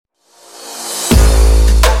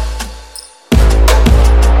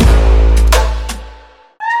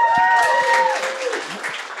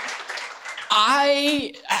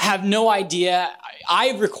have no idea.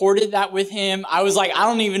 I recorded that with him. I was like, I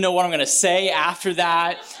don't even know what I'm going to say after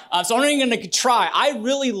that. So I'm not even going to try. I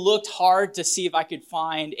really looked hard to see if I could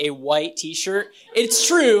find a white t-shirt. It's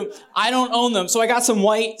true. I don't own them. So I got some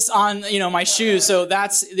whites on, my shoes. So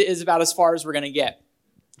is about as far as we're going to get.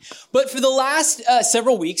 But for the last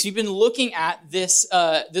several weeks, we've been looking at this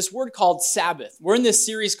word called Sabbath. We're in this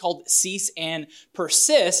series called Cease and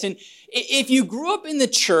Persist. And if you grew up in the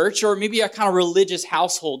church or maybe a kind of religious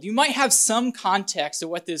household, you might have some context of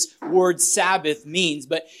what this word Sabbath means.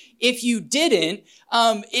 But if you didn't,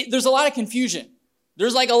 there's a lot of confusion.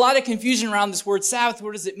 There's like a lot of confusion around this word Sabbath.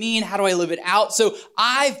 What does it mean? How do I live it out? So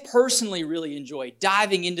I've personally really enjoyed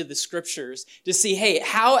diving into the scriptures to see, hey,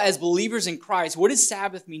 how as believers in Christ, what does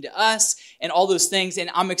Sabbath mean to us and all those things? And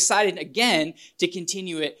I'm excited again to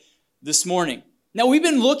continue it this morning. Now, we've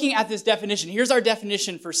been looking at this definition. Here's our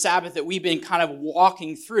definition for Sabbath that we've been kind of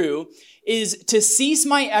walking through, is to cease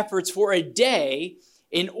my efforts for a day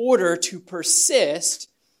in order to persist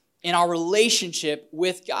in our relationship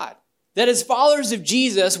with God. That as followers of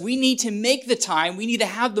Jesus, we need to make the time, we need to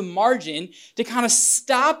have the margin to kind of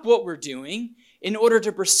stop what we're doing in order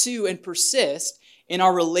to pursue and persist in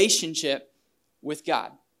our relationship with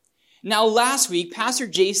God. Now, last week, Pastor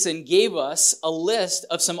Jason gave us a list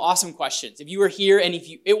of some awesome questions. If you were here, and if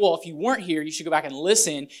you weren't here, you should go back and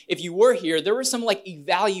listen. If you were here, there were some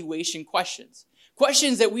evaluation questions.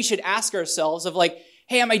 Questions that we should ask ourselves of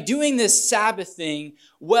hey, am I doing this Sabbath thing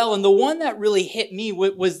well? And the one that really hit me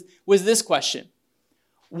was this question.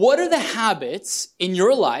 What are the habits in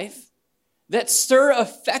your life that stir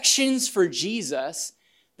affections for Jesus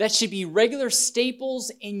that should be regular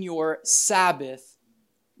staples in your Sabbath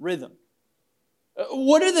rhythm?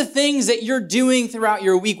 What are the things that you're doing throughout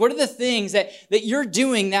your week? What are the things that you're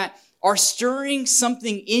doing that are stirring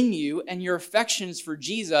something in you and your affections for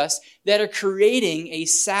Jesus that are creating a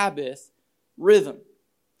Sabbath rhythm?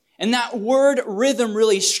 And that word rhythm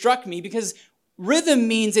really struck me because rhythm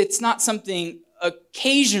means it's not something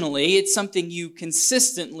occasionally, it's something you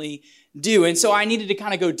consistently do. And so I needed to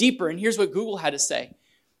kind of go deeper, and here's what Google had to say.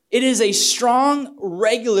 It is a strong,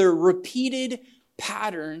 regular, repeated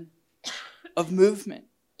pattern of movement.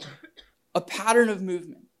 A pattern of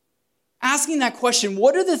movement. Asking that question,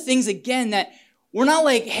 what are the things, again, that we're not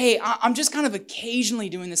hey, I'm just kind of occasionally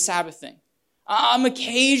doing the Sabbath thing. I'm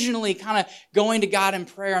occasionally kind of going to God in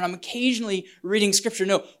prayer, and I'm occasionally reading scripture.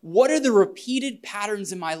 No, what are the repeated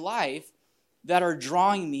patterns in my life that are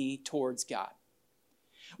drawing me towards God?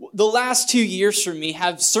 The last 2 years for me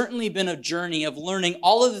have certainly been a journey of learning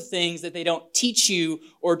all of the things that they don't teach you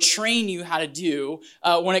or train you how to do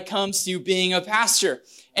when it comes to being a pastor.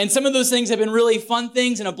 And some of those things have been really fun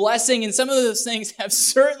things and a blessing, and some of those things have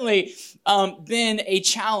certainly been a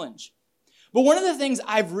challenge. But one of the things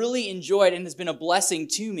I've really enjoyed and has been a blessing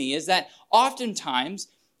to me is that oftentimes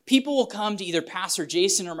people will come to either Pastor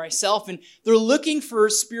Jason or myself, and they're looking for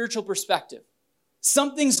spiritual perspective.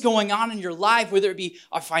 Something's going on in your life, whether it be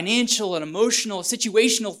a financial, an emotional, a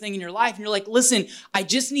situational thing in your life, and you're like, listen, I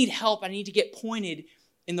just need help. I need to get pointed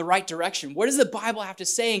in the right direction. What does the Bible have to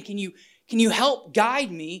say? And can you help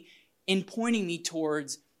guide me in pointing me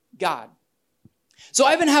towards God? So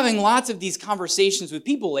I've been having lots of these conversations with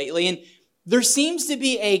people lately, and there seems to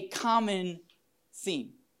be a common theme.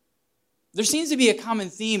 There seems to be a common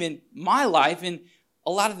theme in my life and a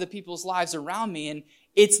lot of the people's lives around me, and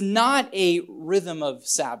it's not a rhythm of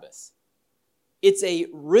Sabbath. It's a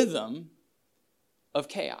rhythm of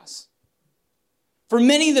chaos. For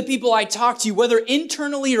many of the people I talk to, whether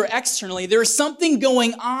internally or externally, there's something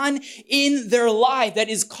going on in their life that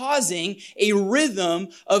is causing a rhythm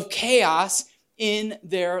of chaos in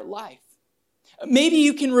their life. Maybe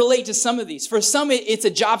you can relate to some of these. For some, it's a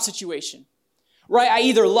job situation, right? I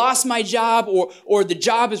either lost my job or the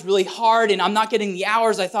job is really hard and I'm not getting the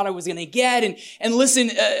hours I thought I was going to get. And listen,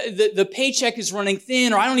 the paycheck is running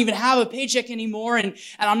thin, or I don't even have a paycheck anymore, and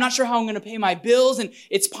I'm not sure how I'm going to pay my bills, and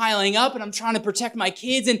it's piling up, and I'm trying to protect my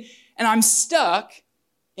kids, and I'm stuck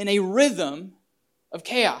in a rhythm of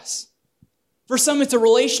chaos. For some, it's a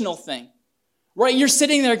relational thing. Right? You're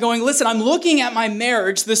sitting there going, listen, I'm looking at my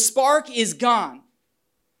marriage. The spark is gone.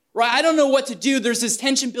 Right? I don't know what to do. There's this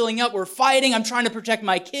tension building up. We're fighting. I'm trying to protect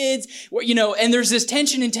my kids. And there's this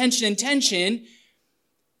tension and tension and tension.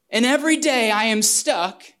 And every day I am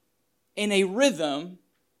stuck in a rhythm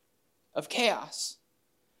of chaos.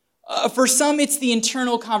 For some, it's the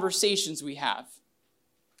internal conversations we have.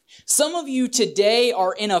 Some of you today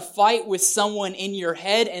are in a fight with someone in your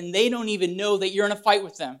head, and they don't even know that you're in a fight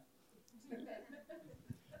with them.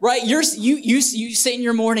 Right? You sit in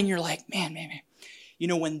your morning, you're like, man.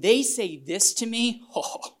 When they say this to me,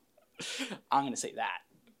 I'm going to say that.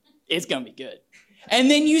 It's going to be good.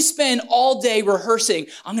 And then you spend all day rehearsing,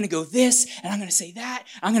 I'm going to go this, and I'm going to say that,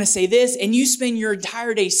 I'm going to say this, and you spend your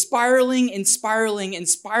entire day spiraling and spiraling and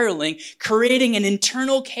spiraling, creating an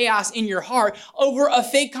internal chaos in your heart over a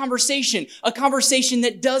fake conversation, a conversation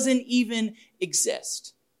that doesn't even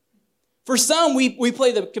exist. For some, we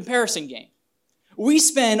play the comparison game. We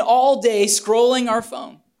spend all day scrolling our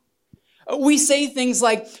phone. We say things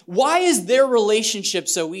like, why is their relationship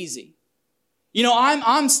so easy? You know,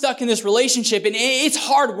 I'm stuck in this relationship and it's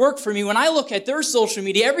hard work for me. When I look at their social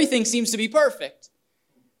media, everything seems to be perfect.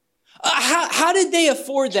 How did they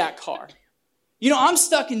afford that car? You know, I'm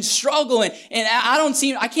stuck in struggle and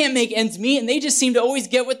I can't make ends meet, and they just seem to always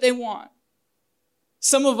get what they want.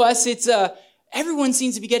 Some of us, everyone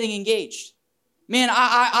seems to be getting engaged. Man,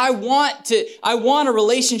 I want a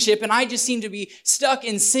relationship, and I just seem to be stuck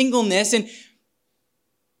in singleness, and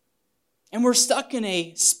we're stuck in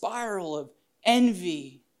a spiral of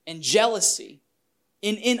envy and jealousy.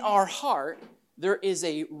 In our heart, there is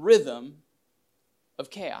a rhythm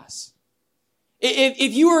of chaos.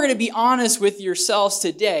 If you were going to be honest with yourselves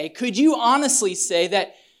today, could you honestly say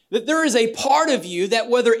that there is a part of you that,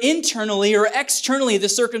 whether internally or externally, the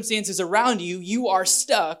circumstances around you, you are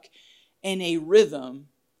stuck in a rhythm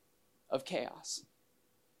of chaos?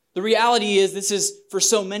 The reality is, this is for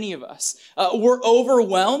so many of us. We're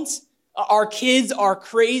overwhelmed. Our kids are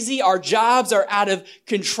crazy. Our jobs are out of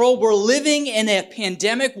control. We're living in a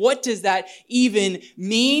pandemic. What does that even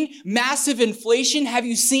mean? Massive inflation. Have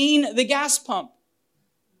you seen the gas pump?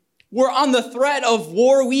 We're on the threat of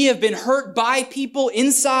war. We have been hurt by people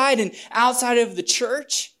inside and outside of the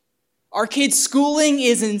church. Our kids' schooling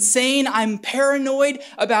is insane. I'm paranoid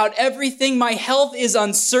about everything. My health is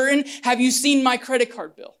uncertain. Have you seen my credit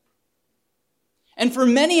card bill? And for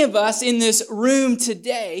many of us in this room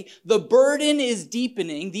today, the burden is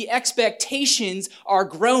deepening, the expectations are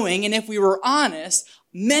growing, and if we were honest,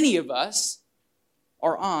 many of us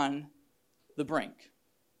are on the brink.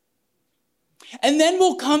 And then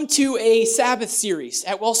we'll come to a Sabbath series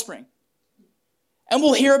at Wellspring. And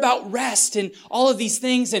we'll hear about rest and all of these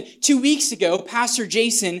things. And 2 weeks ago, Pastor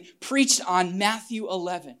Jason preached on Matthew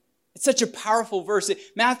 11. It's such a powerful verse.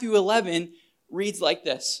 Matthew 11 reads like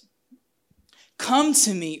this. Come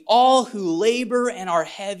to me, all who labor and are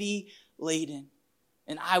heavy laden,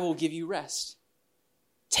 and I will give you rest.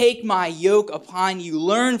 Take my yoke upon you.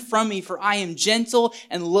 Learn from me, for I am gentle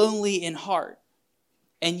and lowly in heart,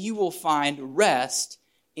 and you will find rest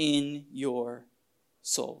in your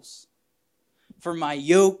souls. For my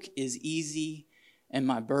yoke is easy and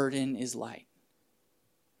my burden is light.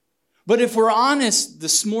 But if we're honest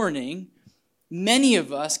this morning, many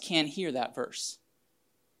of us can't hear that verse.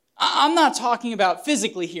 I'm not talking about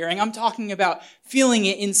physically hearing. I'm talking about feeling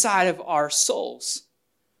it inside of our souls.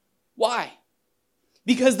 Why?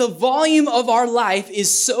 Because the volume of our life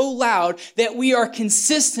is so loud that we are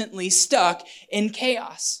consistently stuck in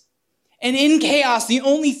chaos. And in chaos, the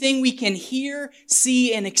only thing we can hear,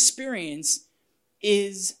 see, and experience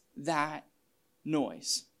is that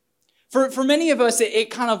noise. For many of us,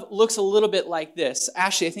 it kind of looks a little bit like this.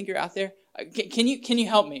 Ashley, I think you're out there. Can you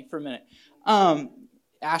help me for a minute?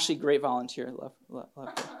 Ashley, great volunteer. Love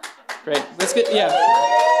her. Great. Let's get, yeah.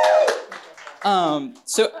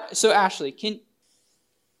 So Ashley,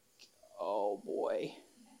 oh boy.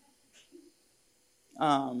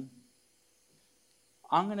 I'm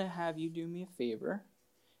going to have you do me a favor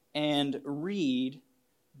and read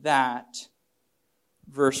that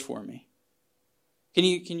verse for me. Can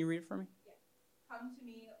you read it for me? Yes. Come to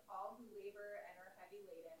me, all who labor and are heavy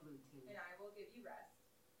laden, and I will give you rest.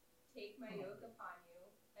 Take my yoke upon you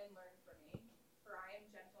and learn from me, for I am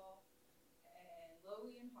gentle and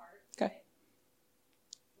lowly in heart. Okay.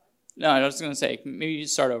 No, I was going to say, maybe you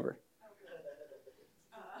start over.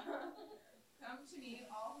 Come to me,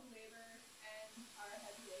 all who labor and are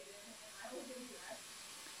heavy laden, and I will give you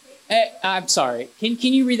rest. I'm sorry. Can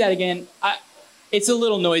you read that again? It's a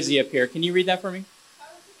little noisy up here. Can you read that for me?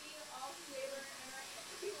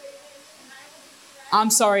 I'm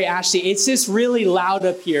sorry, Ashley. It's just really loud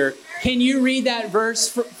up here. Can you read that verse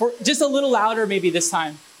for just a little louder maybe this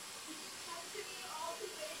time?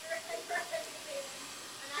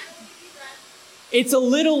 It's a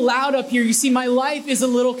little loud up here. You see, my life is a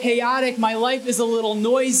little chaotic. My life is a little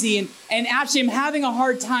noisy. And actually, I'm having a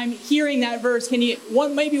hard time hearing that verse. Can you,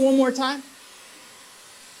 maybe one more time?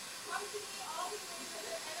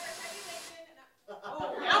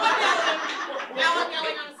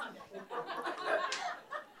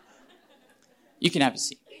 You can have a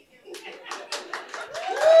seat.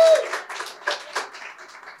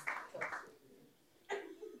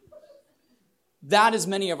 That is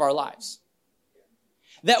many of our lives.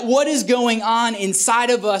 that what is going on inside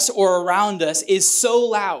of us or around us is so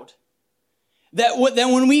loud that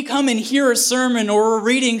when we come and hear a sermon or we're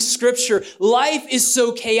reading scripture, life is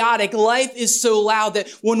so chaotic, life is so loud that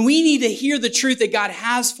when we need to hear the truth that God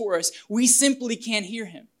has for us, we simply can't hear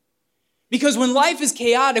him. Because when life is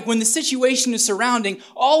chaotic, when the situation is surrounding,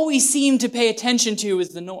 all we seem to pay attention to is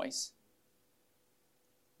the noise.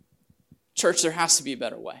 Church, there has to be a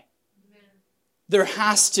better way. Amen. There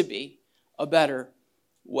has to be a better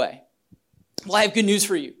way. Well, I have good news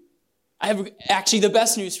for you. I have actually the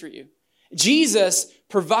best news for you. Jesus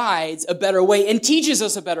provides a better way and teaches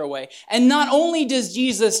us a better way. And not only does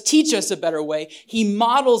Jesus teach us a better way, he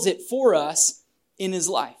models it for us in his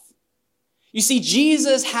life. You see,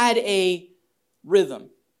 Jesus had a rhythm.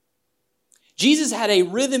 Jesus had a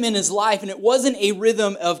rhythm in his life, and it wasn't a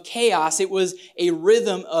rhythm of chaos. It was a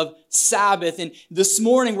rhythm of Sabbath. And this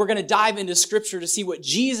morning, we're going to dive into Scripture to see what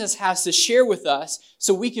Jesus has to share with us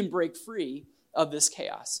so we can break free of this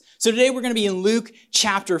chaos. So today, we're going to be in Luke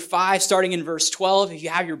chapter 5, starting in verse 12. If you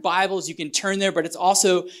have your Bibles, you can turn there, but it's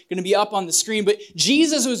also going to be up on the screen. But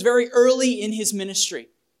Jesus was very early in his ministry.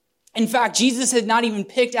 In fact, Jesus had not even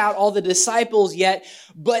picked out all the disciples yet,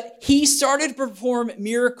 but he started to perform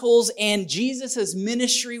miracles and Jesus'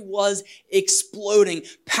 ministry was exploding.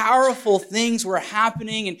 Powerful things were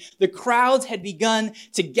happening and the crowds had begun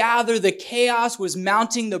to gather. The chaos was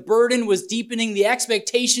mounting. The burden was deepening. The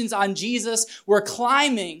expectations on Jesus were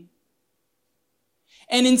climbing.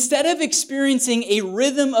 And instead of experiencing a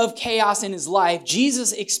rhythm of chaos in his life,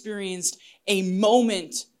 Jesus experienced a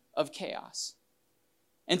moment of chaos.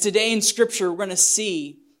 And today in Scripture, we're going to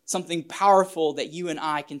see something powerful that you and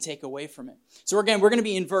I can take away from it. So again, we're going to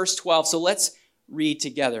be in verse 12. So let's read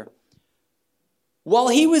together. While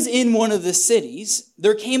he was in one of the cities,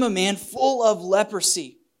 there came a man full of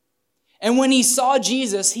leprosy. And when he saw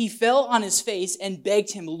Jesus, he fell on his face and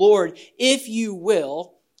begged him, "Lord, if you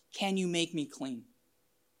will, can you make me clean?"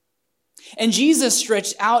 And Jesus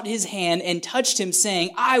stretched out his hand and touched him,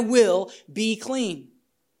 saying, "I will be clean."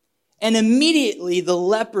 And immediately the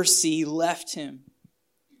leprosy left him.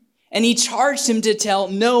 And he charged him to tell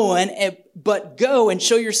no one, but go and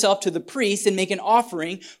show yourself to the priest and make an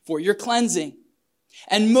offering for your cleansing.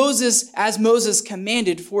 And as Moses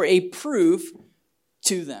commanded, for a proof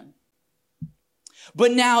to them. But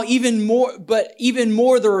even more,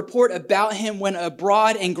 the report about him went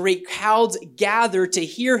abroad, and great crowds gathered to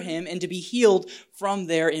hear him and to be healed from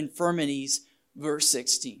their infirmities. Verse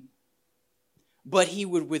 16. But he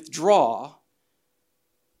would withdraw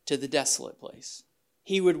to the desolate place.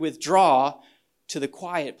 He would withdraw to the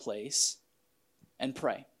quiet place and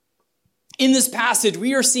pray. In this passage,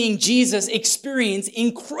 we are seeing Jesus experience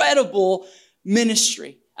incredible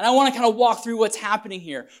ministry. And I want to kind of walk through what's happening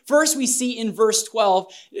here. First, we see in verse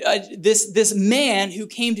 12, this man who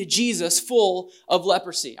came to Jesus full of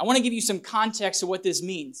leprosy. I want to give you some context of what this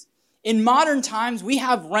means. In modern times, we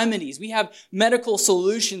have remedies. We have medical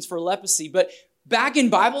solutions for leprosy. But back in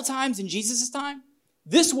Bible times, in Jesus' time,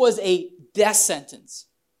 this was a death sentence.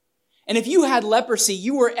 And if you had leprosy,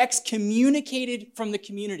 you were excommunicated from the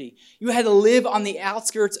community. You had to live on the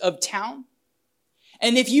outskirts of town.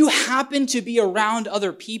 And if you happened to be around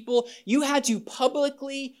other people, you had to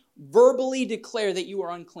publicly, verbally declare that you were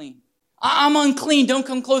unclean. I'm unclean. Don't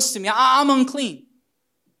come close to me. I'm unclean.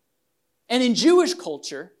 And in Jewish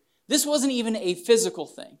culture, this wasn't even a physical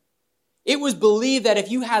thing. It was believed that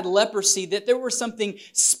if you had leprosy, that there was something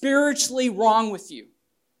spiritually wrong with you.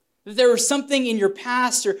 That there was something in your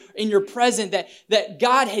past or in your present that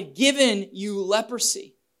God had given you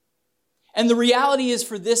leprosy. And the reality is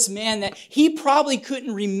for this man that he probably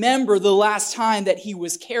couldn't remember the last time that he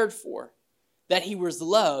was cared for, that he was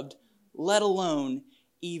loved, let alone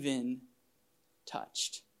even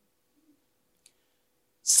touched.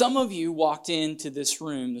 Some of you walked into this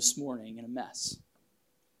room this morning in a mess.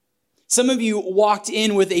 Some of you walked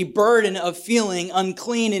in with a burden of feeling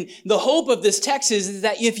unclean. And the hope of this text is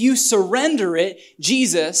that if you surrender it,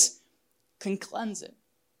 Jesus can cleanse it.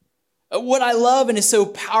 What I love and is so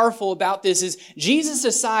powerful about this is Jesus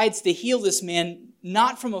decides to heal this man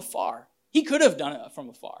not from afar. He could have done it from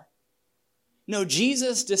afar. No,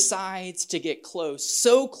 Jesus decides to get close,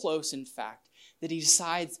 so close in fact, that he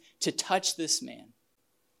decides to touch this man,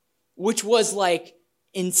 which was like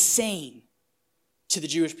insane to the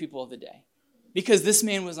Jewish people of the day, because this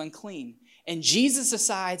man was unclean. And Jesus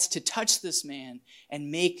decides to touch this man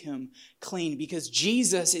and make him clean, because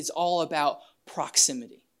Jesus is all about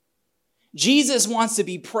proximity. Jesus wants to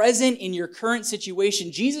be present in your current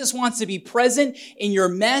situation. Jesus wants to be present in your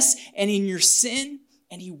mess and in your sin,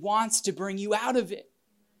 and he wants to bring you out of it.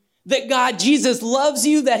 That God, Jesus loves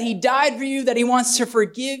you, that he died for you, that he wants to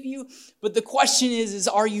forgive you. But the question is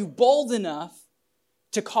are you bold enough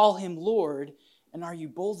to call him Lord? And are you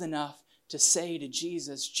bold enough to say to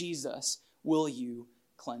Jesus, Jesus, will you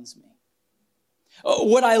cleanse me?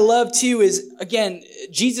 What I love too is, again,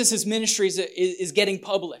 Jesus' ministry is getting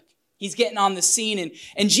public. He's getting on the scene,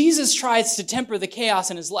 and Jesus tries to temper the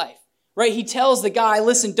chaos in his life. Right? He tells the guy,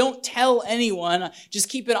 listen, don't tell anyone, just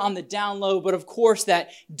keep it on the down low. But of course, that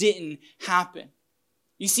didn't happen.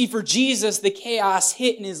 You see, for Jesus, the chaos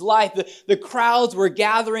hit in his life. The crowds were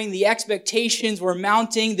gathering, the expectations were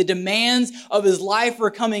mounting, the demands of his life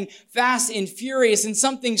were coming fast and furious, and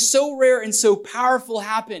something so rare and so powerful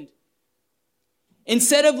happened.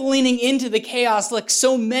 Instead of leaning into the chaos like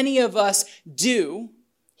so many of us do,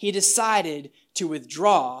 he decided to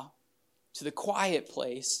withdraw to the quiet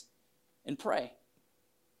place and pray.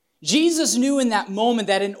 Jesus knew in that moment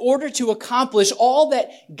that in order to accomplish all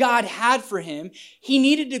that God had for him, he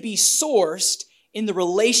needed to be sourced in the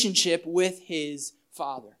relationship with his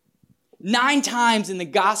Father. 9 times in the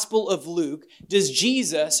Gospel of Luke does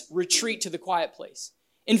Jesus retreat to the quiet place.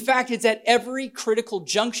 In fact, it's at every critical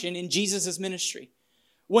junction in Jesus' ministry.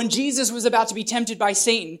 When Jesus was about to be tempted by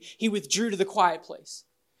Satan, he withdrew to the quiet place.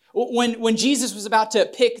 When Jesus was about to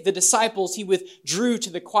pick the disciples, he withdrew to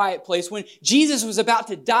the quiet place. When Jesus was about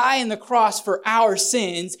to die on the cross for our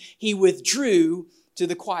sins, he withdrew to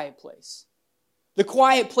the quiet place. The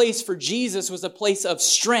quiet place for Jesus was a place of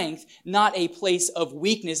strength, not a place of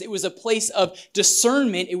weakness. It was a place of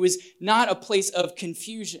discernment. It was not a place of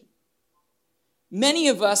confusion. Many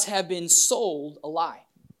of us have been sold a lie.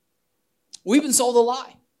 We've been sold a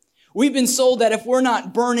lie. We've been sold that if we're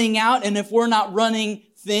not burning out and if we're not running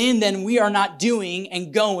thin, then we are not doing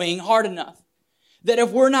and going hard enough. That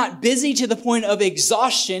if we're not busy to the point of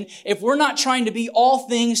exhaustion, if we're not trying to be all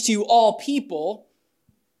things to all people,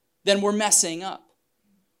 then we're messing up.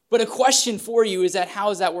 But a question for you is that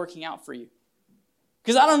how is that working out for you?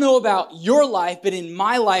 Because I don't know about your life, but in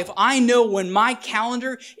my life, I know when my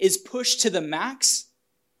calendar is pushed to the max,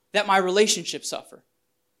 that my relationships suffer.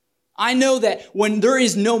 I know that when there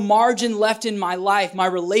is no margin left in my life, my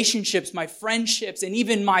relationships, my friendships, and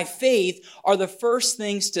even my faith are the first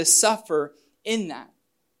things to suffer in that.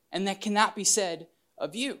 And that cannot be said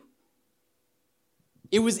of you.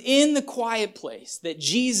 It was in the quiet place that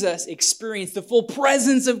Jesus experienced the full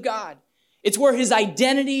presence of God. It's where his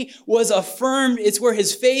identity was affirmed. It's where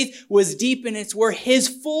his faith was deepened. It's where his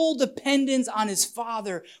full dependence on his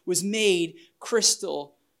Father was made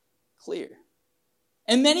crystal clear.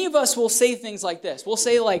 And many of us will say things like this. We'll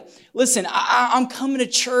say like, listen, I'm coming to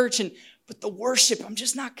church, but the worship, I'm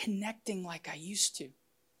just not connecting like I used to.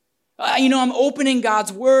 I'm opening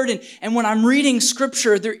God's word, and when I'm reading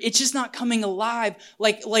scripture, it's just not coming alive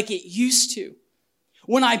like it used to.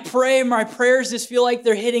 When I pray, my prayers just feel like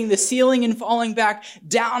they're hitting the ceiling and falling back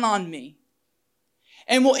down on me.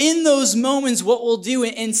 And in those moments, what we'll do,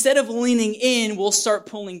 instead of leaning in, we'll start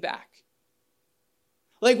pulling back.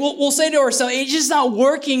 Like we'll say to ourselves, it's just not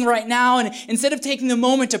working right now. And instead of taking the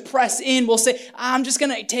moment to press in, we'll say, I'm just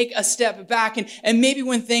going to take a step back. And maybe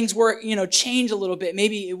when things work, change a little bit,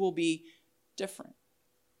 maybe it will be different.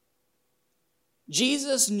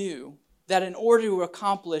 Jesus knew that in order to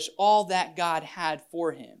accomplish all that God had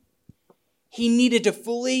for him, he needed to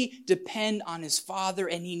fully depend on his Father,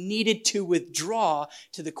 and he needed to withdraw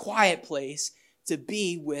to the quiet place to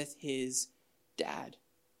be with his dad.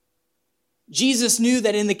 Jesus knew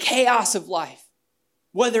that in the chaos of life,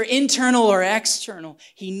 whether internal or external,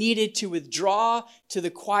 he needed to withdraw to the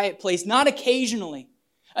quiet place, not occasionally,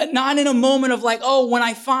 not in a moment of like, when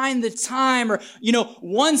I find the time, or,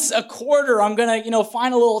 once a quarter, I'm going to,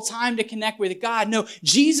 find a little time to connect with God. No,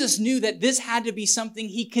 Jesus knew that this had to be something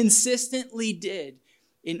he consistently did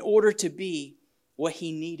in order to be what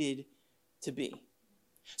he needed to be.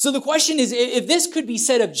 So the question is, if this could be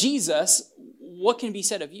said of Jesus, what can be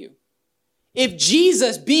said of you? If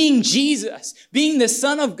Jesus, being the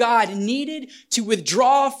Son of God, needed to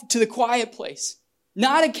withdraw to the quiet place,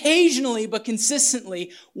 not occasionally, but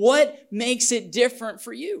consistently, what makes it different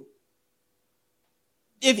for you?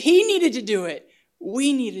 If he needed to do it,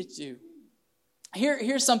 we needed to.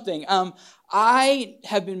 Here's something. I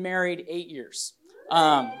have been married 8 years.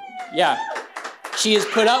 She has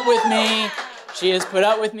put up with me. She has put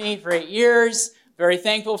up with me for 8 years. Very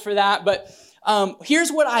thankful for that. But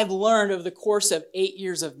here's what I've learned over the course of 8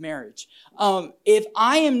 years of marriage. If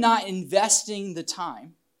I am not investing the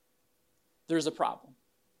time, there's a problem.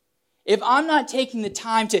 If I'm not taking the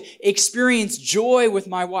time to experience joy with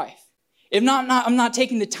my wife, if I'm not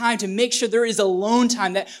taking the time to make sure there is alone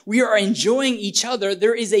time, that we are enjoying each other,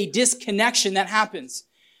 there is a disconnection that happens.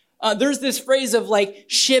 There's this phrase of like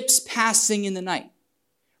ships passing in the night,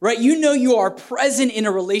 right? You know you are present in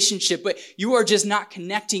a relationship, but you are just not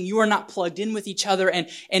connecting. You are not plugged in with each other.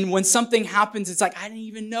 And when something happens, it's like, I didn't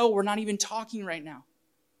even know. We're not even talking right now.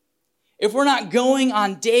 If we're not going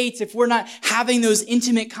on dates, if we're not having those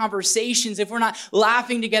intimate conversations, if we're not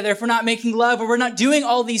laughing together, if we're not making love, or we're not doing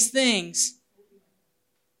all these things,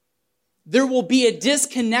 there will be a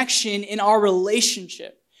disconnection in our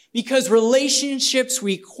relationship, because relationships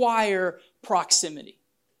require proximity.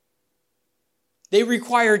 They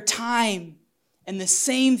require time, and the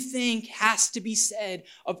same thing has to be said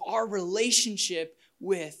of our relationship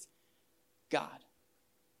with God.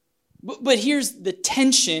 But here's the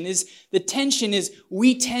tension is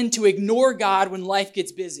we tend to ignore God when life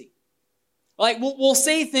gets busy. Like we'll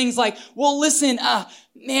say things like, well, listen,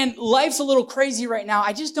 man, life's a little crazy right now.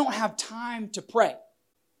 I just don't have time to pray.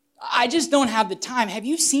 I just don't have the time. Have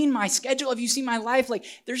you seen my schedule? Have you seen my life? Like,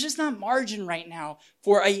 there's just not margin right now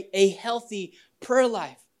for a healthy prayer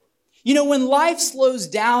life. You know, when life slows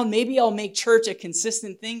down, maybe I'll make church a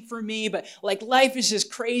consistent thing for me, but like life is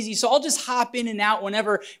just crazy. So I'll just hop in and out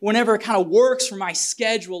whenever it kind of works for my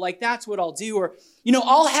schedule. Like that's what I'll do. Or, you know,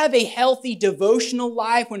 I'll have a healthy devotional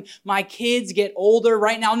life when my kids get older.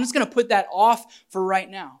 Right now, I'm just going to put that off for right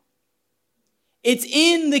now. It's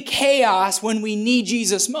in the chaos when we need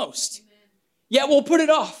Jesus most. Yet we'll put it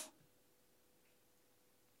off.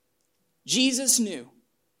 Jesus knew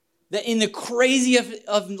that in the crazy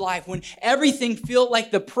of life, when everything felt like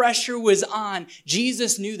the pressure was on,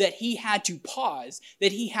 Jesus knew that he had to pause,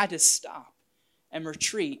 that he had to stop and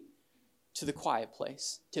retreat to the quiet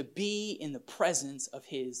place, to be in the presence of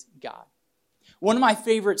his God. One of my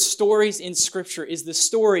favorite stories in Scripture is the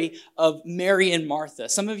story of Mary and Martha.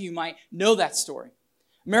 Some of you might know that story.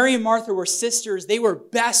 Mary and Martha were sisters. They were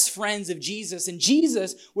best friends of Jesus, and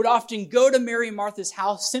Jesus would often go to Mary and Martha's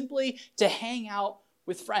house simply to hang out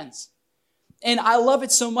with friends. And I love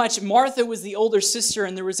it so much. Martha was the older sister,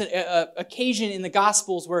 and there was an occasion in the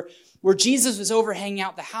Gospels where Jesus was over hanging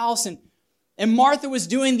out at the house, and Martha was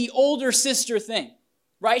doing the older sister thing,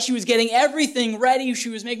 right? She was getting everything ready. She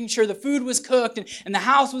was making sure the food was cooked and the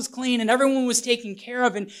house was clean and everyone was taken care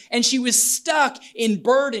of. And she was stuck in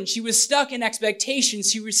burden. She was stuck in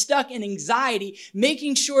expectations. She was stuck in anxiety,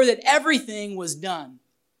 making sure that everything was done.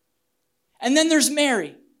 And then there's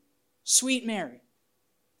Mary, sweet Mary.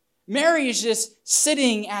 Mary is just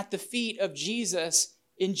sitting at the feet of Jesus,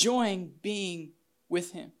 enjoying being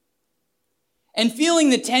with him. And feeling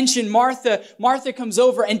the tension, Martha comes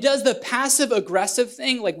over and does the passive-aggressive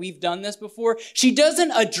thing, like we've done this before. She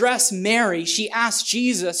doesn't address Mary. She asks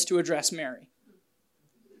Jesus to address Mary.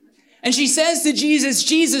 And she says to Jesus,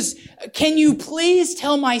 Jesus, can you please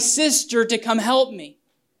tell my sister to come help me?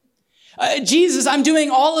 Jesus, I'm doing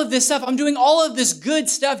all of this stuff. I'm doing all of this good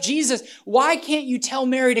stuff. Jesus, why can't you tell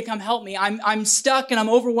Mary to come help me? I'm stuck and I'm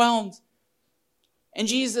overwhelmed. And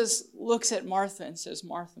Jesus looks at Martha and says,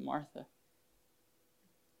 Martha, Martha,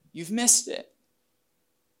 you've missed it.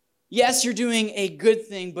 Yes, you're doing a good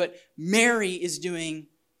thing, but Mary is doing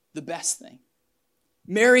the best thing.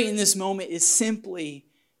 Mary in this moment is simply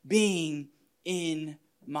being in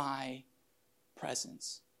my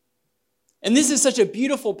presence. And this is such a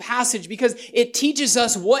beautiful passage because it teaches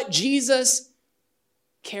us what Jesus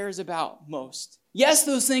cares about most. Yes,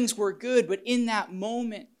 those things were good, but in that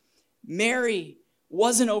moment, Mary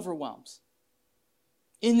wasn't overwhelmed.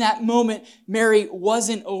 In that moment, Mary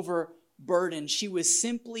wasn't overburdened. She was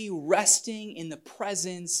simply resting in the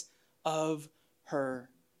presence of her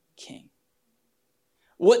King.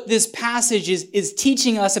 What this passage is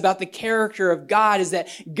teaching us about the character of God is that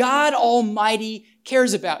God Almighty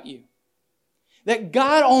cares about you. That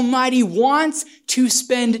God Almighty wants to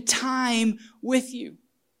spend time with you.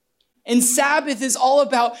 And Sabbath is all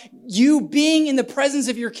about you being in the presence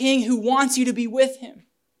of your King who wants you to be with him.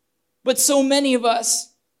 But so many of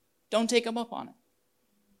us don't take him up on it.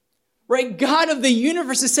 Right? God of the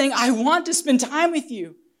universe is saying, I want to spend time with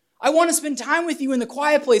you. I want to spend time with you in the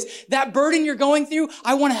quiet place. That burden you're going through,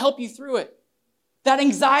 I want to help you through it. That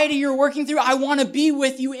anxiety you're working through, I want to be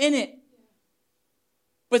with you in it.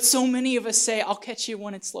 But so many of us say, I'll catch you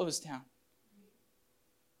when it slows down.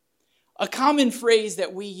 A common phrase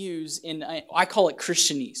that we use I call it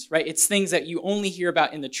Christianese, right? It's things that you only hear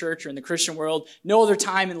about in the church or in the Christian world. No other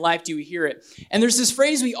time in life do we hear it. And there's this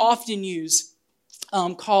phrase we often use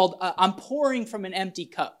called, I'm pouring from an empty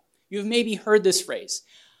cup. You've maybe heard this phrase.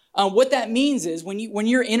 What that means is when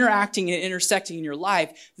you're interacting and intersecting in your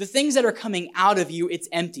life, the things that are coming out of you, it's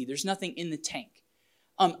empty. There's nothing in the tank.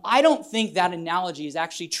 I don't think that analogy is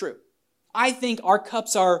actually true. I think our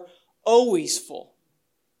cups are always full.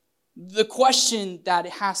 The question that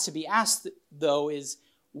has to be asked, though, is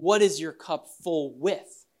what is your cup full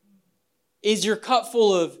with? Is your cup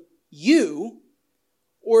full of you,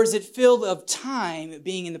 or is it filled of time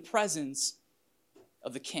being in the presence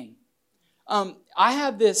of the King? I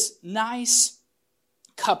have this nice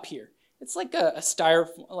cup here. It's like a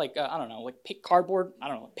styrofoam, like cardboard,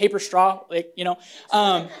 paper straw, you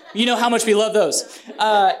know how much we love those.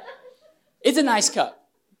 It's a nice cup.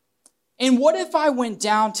 And what if I went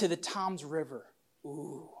down to the Toms River?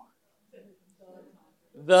 Ooh.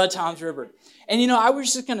 The Toms River. And I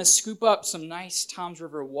was just going to scoop up some nice Toms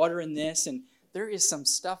River water in this, and there is some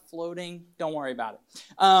stuff floating. Don't worry about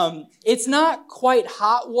it. It's not quite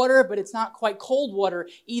hot water, but it's not quite cold water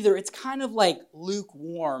either. It's kind of like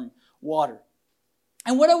lukewarm water.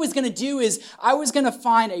 And what I was going to do is I was going to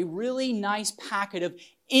find a really nice packet of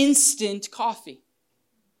instant coffee.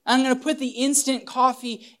 I'm going to put the instant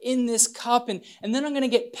coffee in this cup, and then I'm going to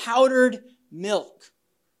get powdered milk.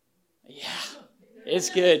 Yeah, it's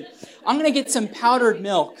good. I'm going to get some powdered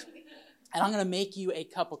milk, and I'm going to make you a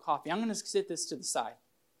cup of coffee. I'm going to sit this to the side.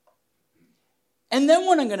 And then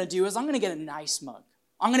what I'm going to do is I'm going to get a nice mug.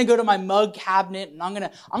 I'm going to go to my mug cabinet, and I'm going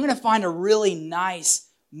to find a really nice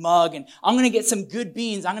mug, and I'm going to get some good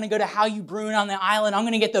beans. I'm going to go to How You Brewing on the island. I'm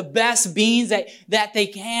going to get the best beans that they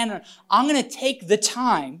can. And I'm going to take the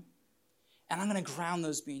time, and I'm going to ground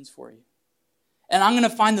those beans for you. And I'm going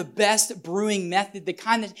to find the best brewing method, the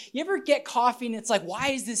kind that, you ever get coffee and it's like,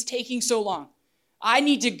 why is this taking so long? I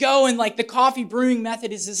need to go, and the coffee brewing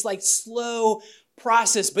method is this slow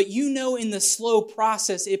process, but in the slow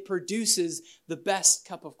process, it produces the best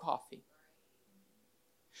cup of coffee.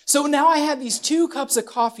 So now I have these 2 cups of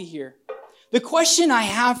coffee here. The question I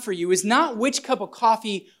have for you is not which cup of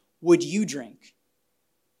coffee would you drink?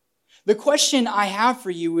 The question I have for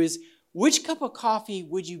you is which cup of coffee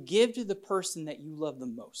would you give to the person that you love the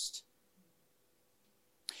most?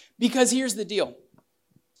 Because here's the deal.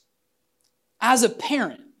 As a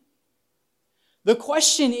parent, the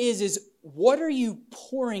question is what are you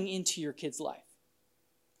pouring into your kid's life?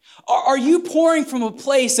 Are you pouring from a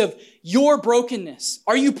place of your brokenness?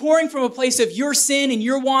 Are you pouring from a place of your sin and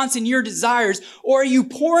your wants and your desires? Or are you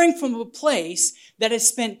pouring from a place that has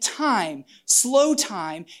spent time, slow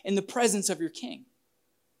time, in the presence of your King?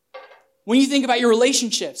 When you think about your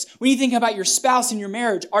relationships, when you think about your spouse and your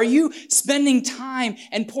marriage, are you spending time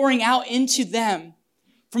and pouring out into them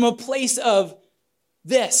from a place of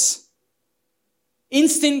this?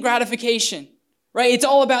 Instant gratification, right? It's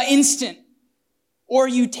all about instant. Or are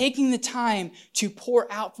you taking the time to pour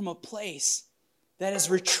out from a place that has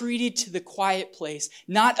retreated to the quiet place,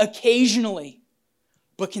 not occasionally,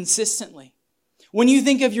 but consistently? When you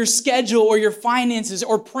think of your schedule or your finances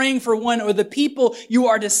or praying for one or the people you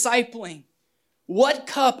are discipling, what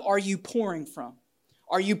cup are you pouring from?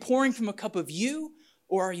 Are you pouring from a cup of you,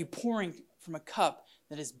 or are you pouring from a cup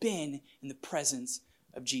that has been in the presence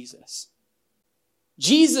of Jesus?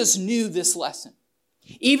 Jesus knew this lesson.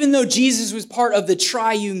 Even though Jesus was part of the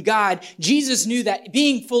triune God, Jesus knew that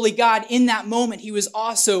being fully God in that moment, he was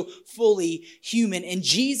also fully human. And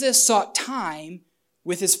Jesus sought time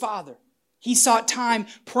with his Father. He sought time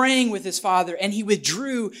praying with his Father, and he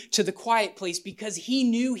withdrew to the quiet place because he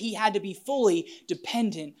knew he had to be fully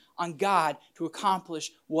dependent on God to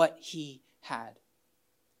accomplish what he had.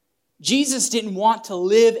 Jesus didn't want to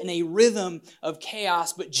live in a rhythm of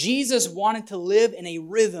chaos, but Jesus wanted to live in a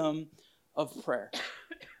rhythm of prayer.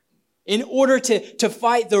 In order to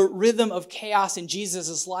fight the rhythm of chaos in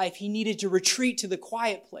Jesus' life, he needed to retreat to the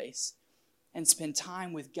quiet place and spend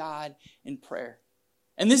time with God in prayer.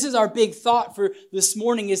 And this is our big thought for this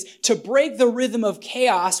morning, is to break the rhythm of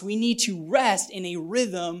chaos, we need to rest in a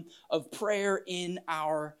rhythm of prayer in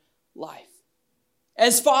our life.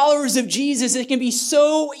 As followers of Jesus, it can be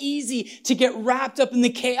so easy to get wrapped up in the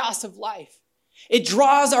chaos of life. It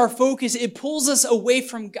draws our focus. It pulls us away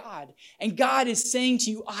from God. And God is saying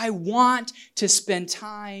to you, I want to spend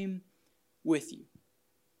time with you.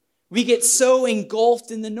 We get so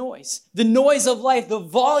engulfed in the noise of life, the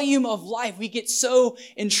volume of life. We get so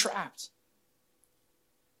entrapped.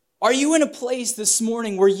 Are you in a place this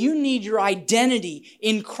morning where you need your identity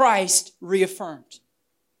in Christ reaffirmed?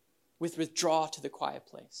 With withdraw to the quiet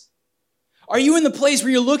place. Are you in the place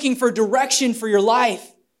where you're looking for direction for your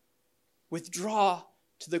life? Withdraw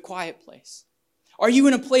to the quiet place. Are you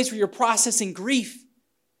in a place where you're processing grief?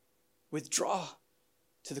 Withdraw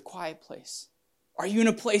to the quiet place. Are you in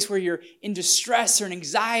a place where you're in distress or in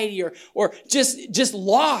anxiety or just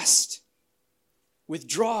lost?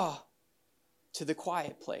 Withdraw to the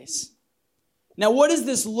quiet place. Now, what does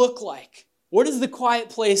this look like? What does the quiet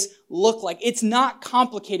place look like? It's not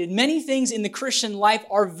complicated. Many things in the Christian life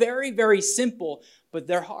are very, very simple, but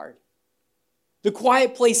they're hard. The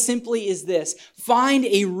quiet place simply is this. Find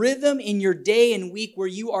a rhythm in your day and week where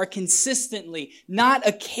you are consistently, not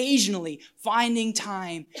occasionally, finding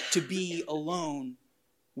time to be alone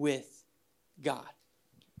with God.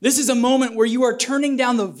 This is a moment where you are turning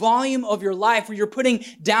down the volume of your life, where you're putting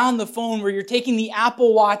down the phone, where you're taking the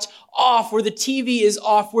Apple Watch off, where the TV is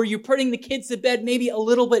off, where you're putting the kids to bed maybe a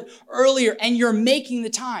little bit earlier, and you're making the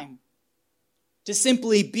time to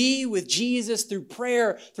simply be with Jesus through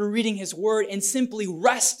prayer, through reading His Word, and simply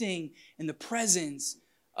resting in the presence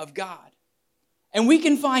of God. And we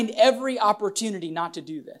can find every opportunity not to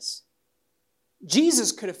do this.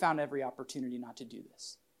 Jesus could have found every opportunity not to do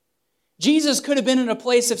this. Jesus could have been in a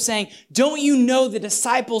place of saying, don't you know the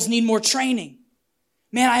disciples need more training?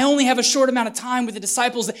 Man, I only have a short amount of time with the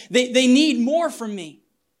disciples. They need more from me.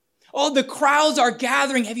 Oh, the crowds are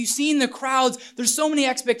gathering. Have you seen the crowds? There's so many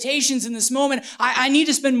expectations in this moment. I need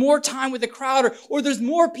to spend more time with the crowd, or there's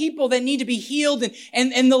more people that need to be healed,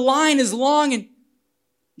 and the line is long. And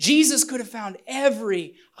Jesus could have found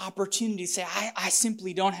every opportunity to say, I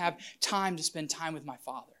simply don't have time to spend time with my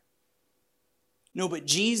Father. No, but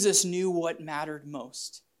Jesus knew what mattered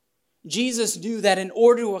most. Jesus knew that in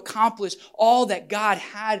order to accomplish all that God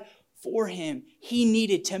had for him, he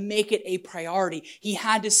needed to make it a priority. He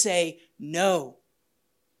had to say no.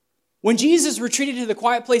 When Jesus retreated to the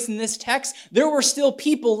quiet place in this text, there were still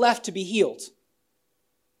people left to be healed.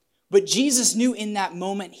 But Jesus knew in that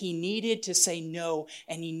moment he needed to say no,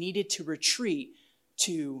 and he needed to retreat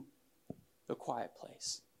to the quiet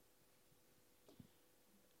place.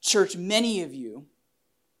 Church, many of you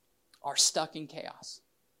are stuck in chaos.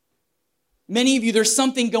 Many of you, there's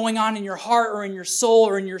something going on in your heart or in your soul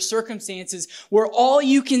or in your circumstances where all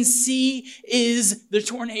you can see is the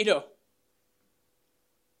tornado.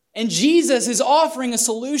 And Jesus is offering a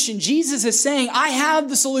solution. Jesus is saying, I have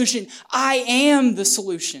the solution. I am the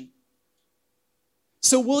solution.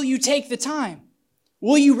 So will you take the time?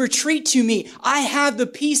 Will you retreat to me? I have the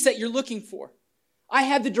peace that you're looking for. I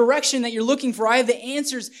have the direction that you're looking for. I have the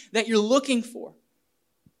answers that you're looking for.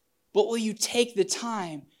 But will you take the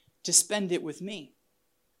time to spend it with me?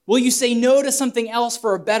 Will you say no to something else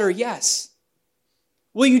for a better yes?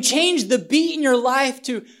 Will you change the beat in your life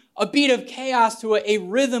to a beat of chaos, to a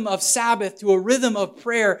rhythm of Sabbath, to a rhythm of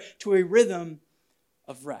prayer, to a rhythm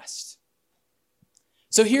of rest?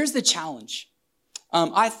 So here's the challenge.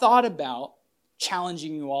 I thought about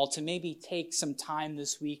challenging you all to maybe take some time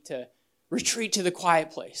this week to retreat to the quiet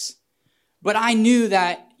place. But I knew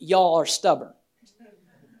that y'all are stubborn.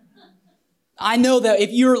 I know that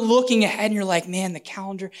if you're looking ahead and you're like, man, the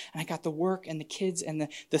calendar, and I got the work and the kids and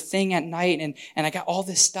the thing at night, and I got all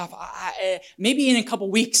this stuff, maybe in a couple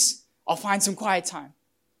weeks, I'll find some quiet time.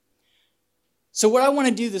 So what I want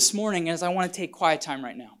to do this morning is I want to take quiet time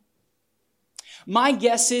right now. My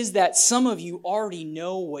guess is that some of you already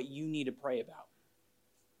know what you need to pray about.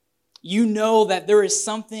 You know that there is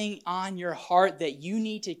something on your heart that you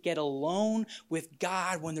need to get alone with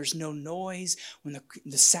God when there's no noise, when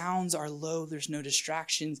the sounds are low, there's no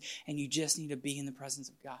distractions, and you just need to be in the presence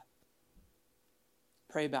of God.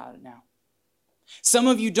 Pray about it now. Some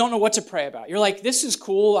of you don't know what to pray about. You're like, this is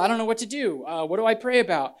cool. I don't know what to do. What do I pray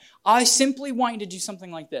about? I simply want you to do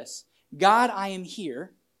something like this. God, I am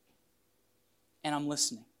here, and I'm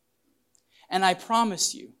listening. And I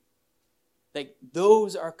promise you, that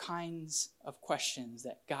those are kinds of questions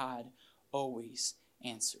that God always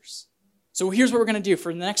answers. So here's what we're going to do.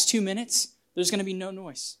 For the next 2 minutes, there's going to be no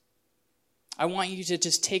noise. I want you to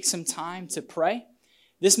just take some time to pray.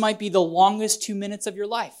 This might be the longest 2 minutes of your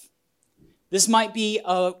life. This might be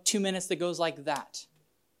 2 minutes that goes like that.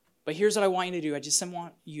 But here's what I want you to do. I just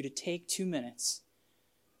want you to take 2 minutes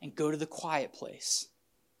and go to the quiet place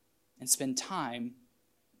and spend time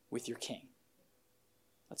with your King.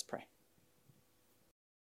 Let's pray.